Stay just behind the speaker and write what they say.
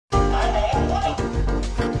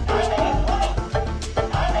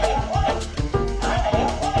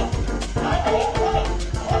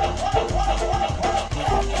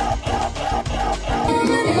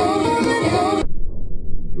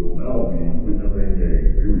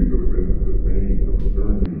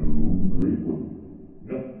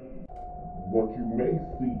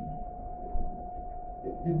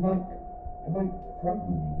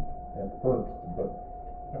frightening you at first, but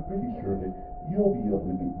I'm pretty sure that you'll be able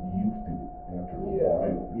to get used to it after a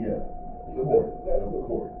while. Yeah. Of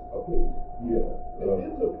course. Okay. Yeah.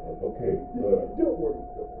 It's okay. Don't worry.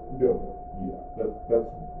 No. Yeah.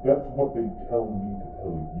 That's what they tell me to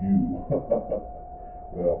tell you.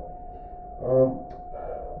 Well,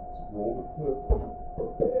 let's roll the clip.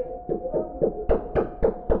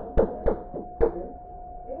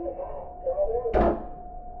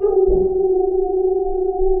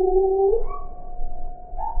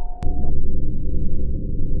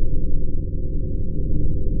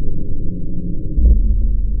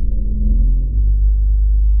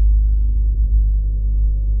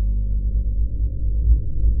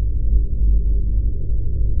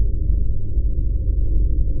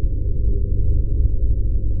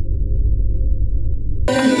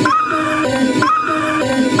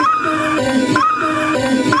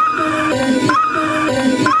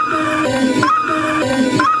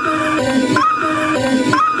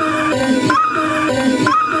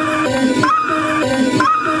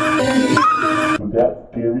 Was that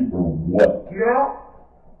scary or what? Yeah.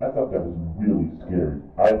 I thought that was really scary.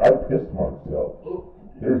 I pissed myself.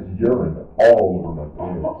 There's urine all over my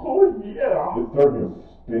pants. Oh, yeah. It's starting to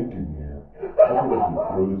stink in here. I think I should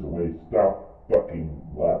throw this away. Stop fucking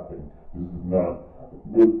laughing. This is not a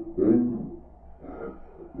good thing.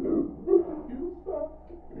 You suck.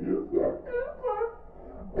 You suck.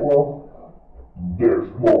 Well, there's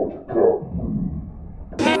more to come.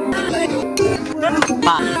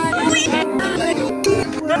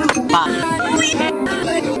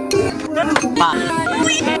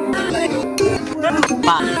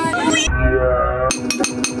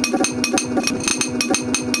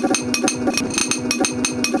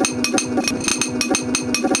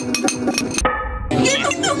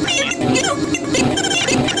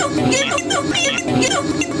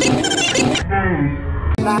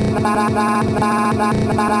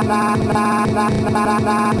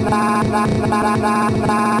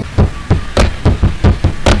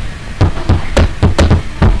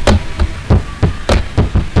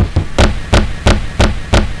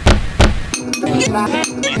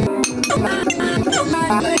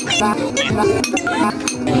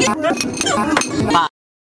 Bye.